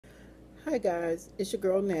Hi guys, it's your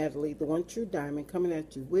girl Natalie, the one true diamond, coming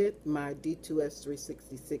at you with my D2S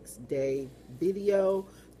 366 day video.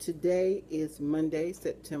 Today is Monday,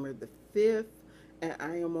 September the 5th, and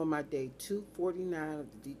I am on my day 249 of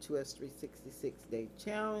the D2S 366 day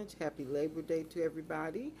challenge. Happy Labor Day to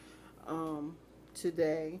everybody. Um,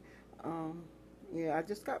 Today, um, yeah, I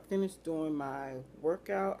just got finished doing my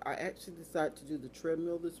workout. I actually decided to do the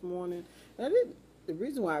treadmill this morning. And I didn't. The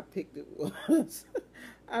reason why I picked it was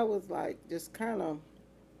I was like just kind of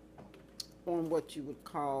on what you would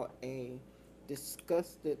call a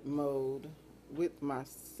disgusted mode with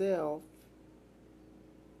myself,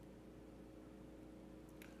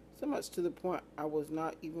 so much to the point I was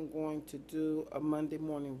not even going to do a Monday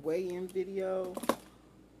morning weigh-in video.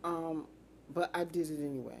 Um, but I did it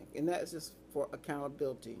anyway, and that's just for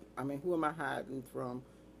accountability. I mean, who am I hiding from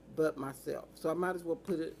but myself? So I might as well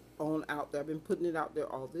put it on out there. I've been putting it out there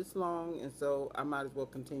all this long, and so I might as well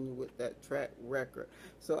continue with that track record.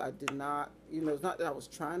 So I did not, it's not that I was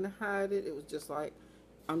trying to hide it. It was just like,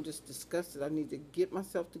 I'm just disgusted. I need to get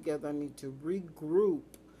myself together. I need to regroup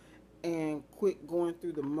and quit going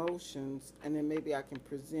through the motions, and then maybe I can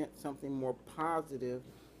present something more positive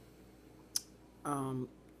um,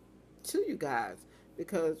 to you guys,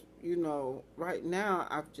 because right now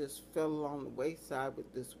I've just fell along the wayside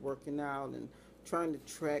with this working out and trying to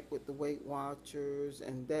track with the Weight Watchers,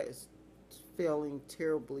 and that is failing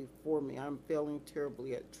terribly for me. I'm failing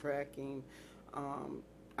terribly at tracking. um,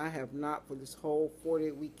 I have not, for this whole 4-day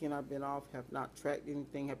weekend I've been off, have not tracked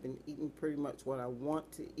anything. I've been eating pretty much what I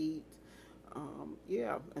want to eat.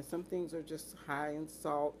 Yeah, and some things are just high in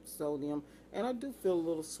salt, sodium, and I do feel a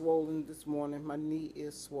little swollen this morning. My knee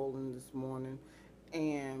is swollen this morning,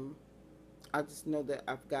 and I just know that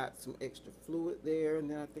I've got some extra fluid there, and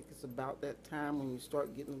then I think it's about that time when you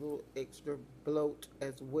start getting a little extra bloat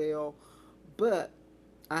as well. But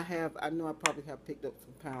I know I probably have picked up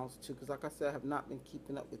some pounds too, because like I said, I have not been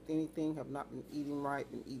keeping up with anything, have not been eating right,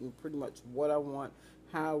 been eating pretty much what I want,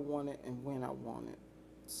 how I want it, and when I want it.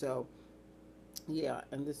 So, yeah,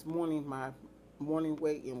 and this morning my morning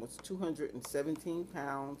weigh in was 217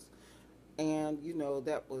 pounds, and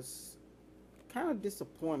that was kind of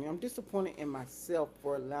disappointing. I'm disappointed in myself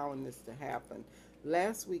for allowing this to happen.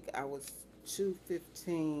 Last week I was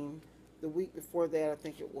 215. The week before that, I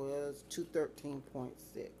think it was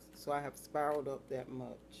 213.6. So I have spiraled up that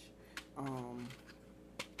much. Um,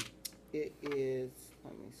 it is,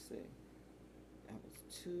 let me see, that was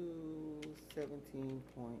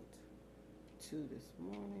 217.2 this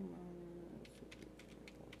morning.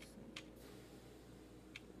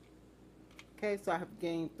 Okay, so I have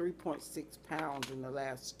gained 3.6 pounds in the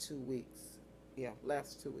last 2 weeks. Yeah,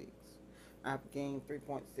 last 2 weeks. I've gained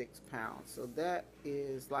 3.6 pounds. So that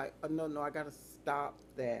is like, no, I got to stop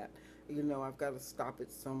that. I've got to stop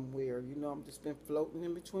it somewhere. I'm just been floating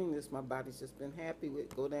in between this. My body's just been happy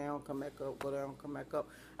with go down, come back up, go down, come back up.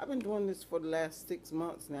 I've been doing this for the last 6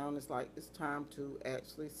 months now, and it's like, it's time to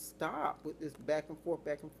actually stop with this back and forth,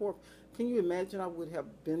 back and forth. Can you imagine I would have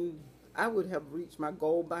reached my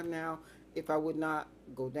goal by now if I would not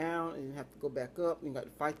go down and have to go back up, and you got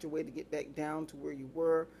to fight your way to get back down to where you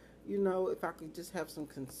were. If I could just have some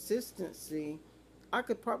consistency, I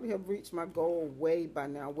could probably have reached my goal way by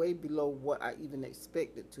now, way below what I even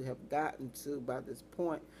expected to have gotten to by this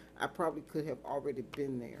point. I probably could have already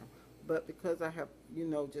been there. But because I have,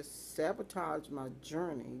 just sabotaged my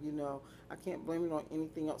journey, I can't blame it on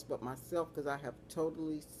anything else but myself, because I have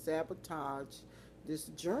totally sabotaged this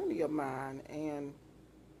journey of mine. And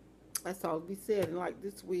that's all to be said. And like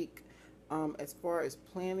this week, as far as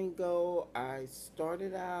planning go, I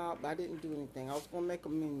started out, but I didn't do anything. I was gonna make a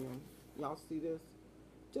menu. Y'all see this?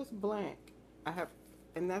 Just blank. I have,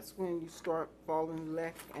 and that's when you start falling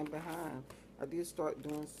left and behind. I did start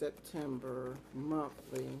doing September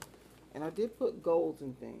monthly, and I did put goals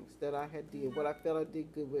and things that I had did, what I felt I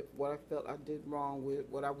did good with, what I felt I did wrong with,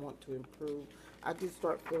 what I want to improve. I did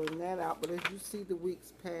start filling that out, but as you see the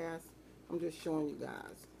weeks pass, I'm just showing you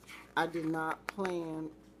guys. I did not plan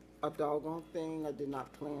a doggone thing. I did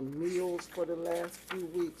not plan meals for the last few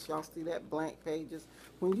weeks. Y'all see that blank pages?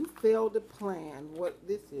 When you fail to plan, what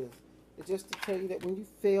this is, it's just to tell you that when you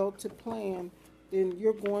fail to plan, then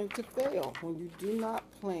you're going to fail. When you do not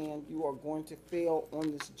plan, you are going to fail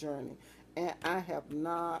on this journey. And I have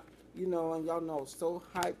not, and y'all know, so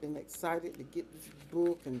hyped and excited to get this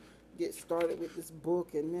book and get started with this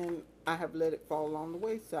book, and then I have let it fall along the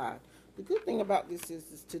wayside. The good thing about this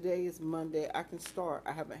is today is Monday. I can start.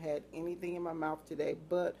 I haven't had anything in my mouth today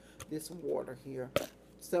but this water here.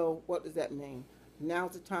 So what does that mean?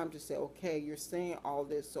 Now's the time to say, okay, you're saying all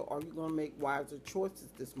this, so are you going to make wiser choices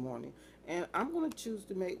this morning? And I'm going to choose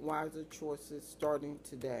to make wiser choices starting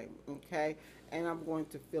today, okay? And I'm going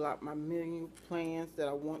to fill out my menu plans that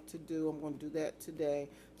I want to do. I'm going to do that today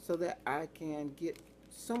so that I can get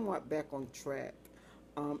somewhat back on track,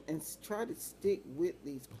 and try to stick with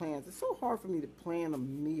these plans. It's so hard for me to plan a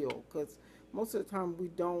meal because most of the time we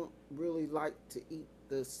don't really like to eat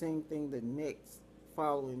the same thing the next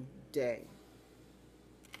following day.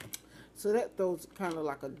 So that throws kind of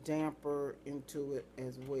like a damper into it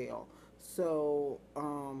as well. So,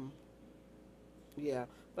 yeah,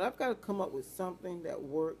 but I've got to come up with something that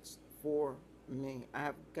works for me.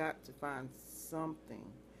 I've got to find something,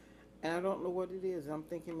 and I don't know what it is. I'm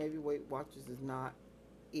thinking maybe Weight Watchers is not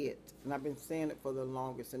it, and I've been saying it for the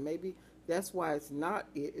longest, and maybe that's why it's not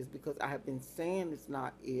it, is because I have been saying it's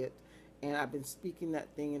not it, and I've been speaking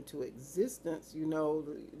that thing into existence. You know,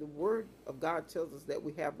 the word of God tells us that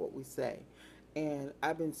we have what we say, and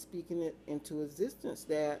I've been speaking it into existence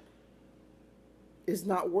that it's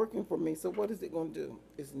not working for me. So what is it going to do?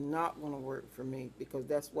 It's not going to work for me, because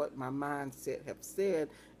that's what my mindset have said,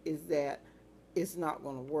 is that it's not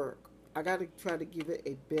going to work. I got to try to give it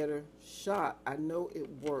a better shot. I know it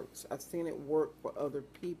works. I've seen it work for other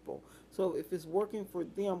people. So if it's working for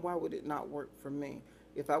them, why would it not work for me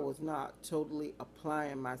if I was not totally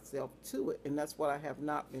applying myself to it? And that's what I have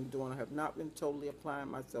not been doing. I have not been totally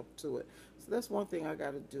applying myself to it. So that's one thing I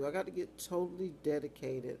got to do. I got to get totally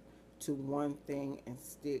dedicated to one thing and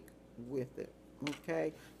stick with it.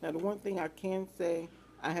 Okay? Now, the one thing I can say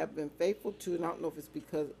I have been faithful to, and I don't know if it's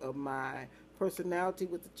because of my personality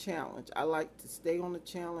with the challenge. I like to stay on the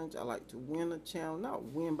challenge. I like to win a challenge. Not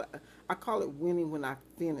win, but I call it winning when I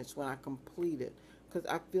finish, when I complete it. Because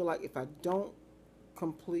I feel like if I don't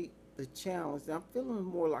complete the challenge, then I'm feeling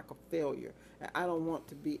more like a failure. And I don't want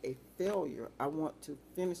to be a failure. I want to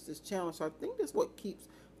finish this challenge. So I think that's what keeps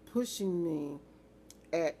pushing me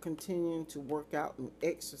at continuing to work out and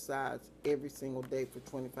exercise every single day for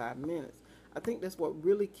 25 minutes. I think that's what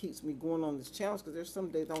really keeps me going on this challenge, because there's some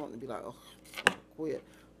days I want to be like, oh, quit.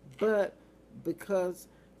 But because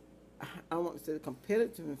I want to say the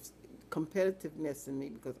competitiveness in me,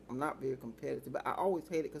 because I'm not very competitive, but I always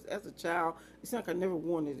hate it, because as a child, it's like I never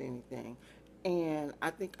wanted anything. And I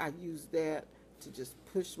think I use that to just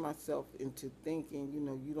push myself into thinking, you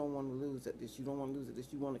know, you don't want to lose at this, you don't want to lose at this,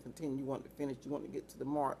 you want to continue, you want to finish, you want to get to the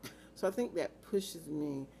mark. So I think that pushes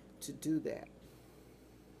me to do that.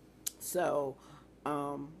 So,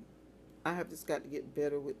 I have just got to get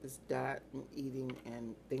better with this diet and eating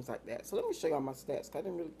and things like that. So let me show y'all my stats. I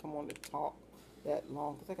didn't really come on to talk that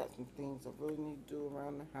long because I got some things I really need to do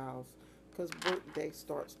around the house, because work day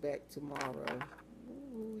starts back tomorrow.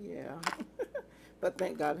 Ooh, yeah. But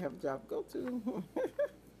thank God I have a job to go to.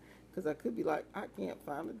 Because I could be like, I can't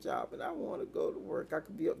find a job and I want to go to work. I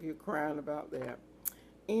could be up here crying about that.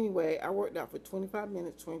 Anyway, I worked out for 25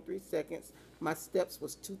 minutes, 23 seconds. My steps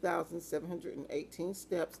was 2,718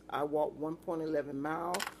 steps. I walked 1.11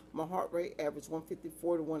 miles. My heart rate averaged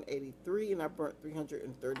 154 to 183, and I burnt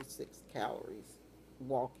 336 calories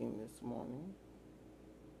walking this morning.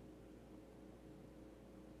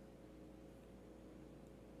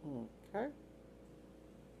 Okay.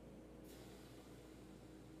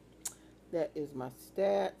 That is my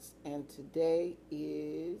stats, and today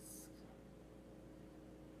is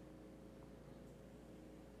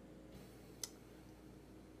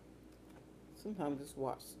sometimes this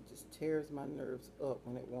watch just tears my nerves up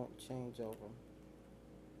when it won't change over.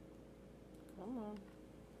 Come on.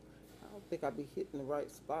 I don't think I'll be hitting the right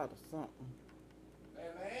spot or something. Hey,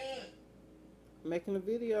 man. I'm making a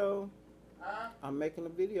video. Huh? I'm making a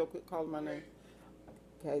video. Quit calling my name.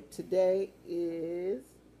 Okay, today is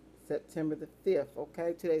September the 5th.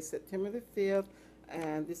 Okay, today's September the 5th,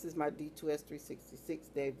 and this is my D2S 366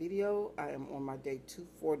 day video. I am on my day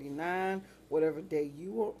 249. Whatever day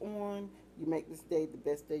you are on, you make this day the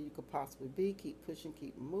best day you could possibly be. Keep pushing,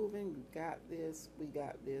 keep moving. You got this. We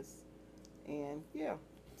got this. And yeah,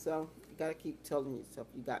 so you got to keep telling yourself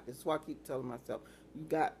you got this. So I keep telling myself, you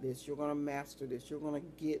got this. You're going to master this. You're going to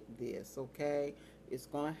get this, okay? It's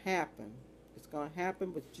going to happen. It's going to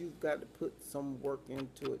happen, but you've got to put some work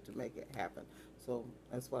into it to make it happen. So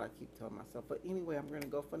that's what I keep telling myself. But anyway, I'm going to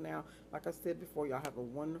go for now. Like I said before, y'all have a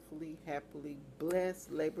wonderfully, happily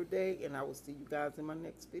blessed Labor Day, and I will see you guys in my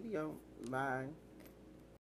next video. Bye.